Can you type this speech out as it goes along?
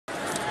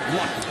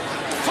Luck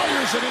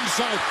fires it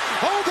inside.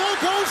 Oh, there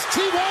goes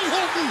T.Y.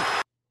 Hilton.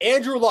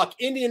 Andrew Luck,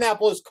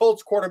 Indianapolis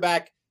Colts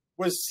quarterback,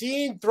 was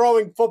seen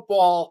throwing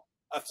footballs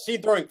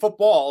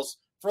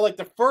for like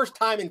the first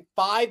time in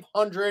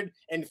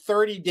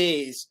 530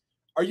 days.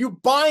 Are you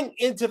buying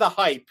into the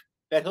hype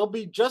that he'll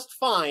be just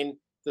fine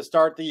to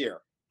start the year?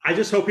 I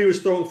just hope he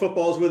was throwing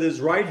footballs with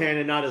his right hand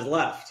and not his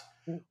left.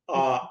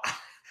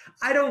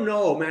 I don't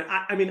know, man.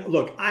 I mean,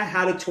 look, I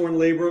had a torn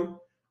labrum.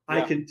 Yeah.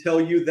 I can tell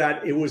you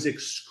that it was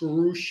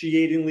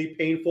excruciatingly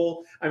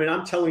painful. I mean,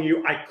 I'm telling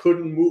you, I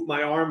couldn't move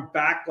my arm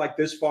back like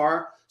this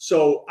far.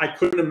 So I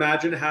couldn't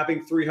imagine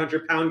having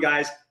 300-pound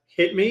guys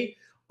hit me.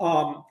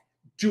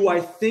 Do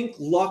I think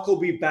Luck will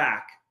be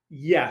back?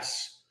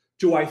 Yes.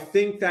 Do I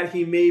think that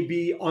he may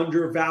be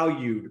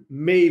undervalued?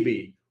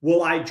 Maybe.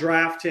 Will I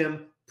draft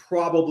him?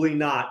 Probably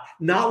not.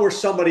 Not where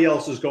somebody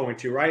else is going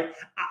to, right?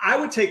 I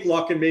would take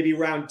Luck in maybe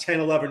round 10,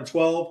 11,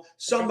 12.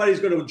 Somebody's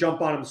going to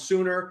jump on him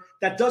sooner.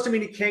 That doesn't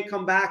mean he can't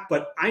come back,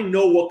 but I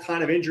know what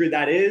kind of injury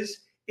that is.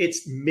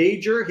 It's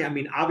major. I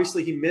mean,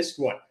 obviously he missed,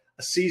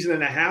 a season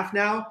and a half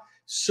now?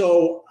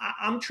 So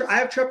I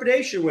have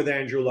trepidation with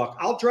Andrew Luck.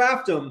 I'll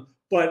draft him,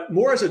 but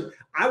more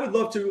I would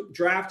love to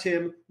draft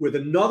him with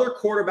another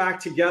quarterback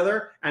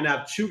together and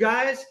have two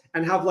guys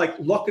and have like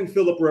Luck and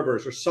Phillip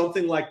Rivers or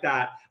something like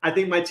that. I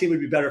think my team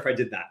would be better if I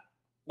did that.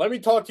 Let me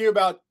talk to you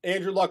about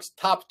Andrew Luck's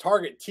top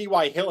target,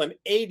 T.Y. Hilton,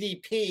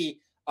 ADP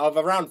of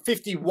around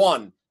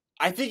 51.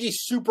 I think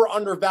he's super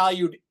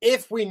undervalued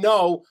if we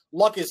know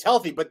Luck is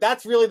healthy, but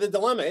that's really the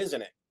dilemma,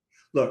 isn't it?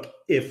 Look,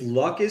 if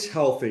Luck is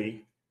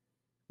healthy,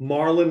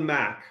 Marlon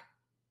Mack,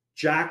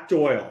 Jack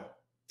Doyle,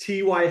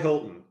 T.Y.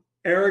 Hilton,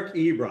 Eric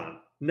Ebron,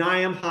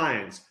 Nyheim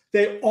Hines,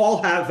 they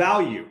all have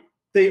value.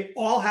 They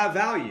all have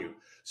value.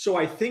 So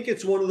I think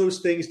it's one of those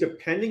things,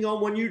 depending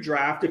on when you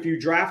draft, if you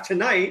draft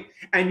tonight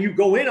and you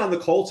go in on the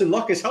Colts and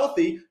Luck is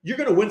healthy, you're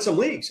going to win some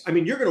leagues. I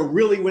mean, you're going to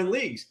really win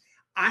leagues.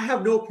 I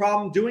have no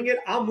problem doing it.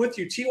 I'm with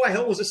you. T.Y.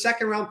 Hilton was a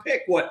second-round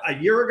pick, a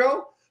year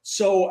ago?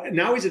 So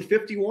now he's at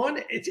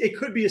 51. It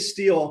could be a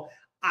steal.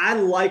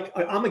 I'm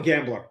a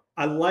gambler.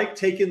 I like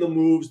taking the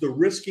moves, the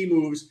risky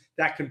moves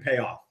that can pay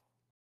off.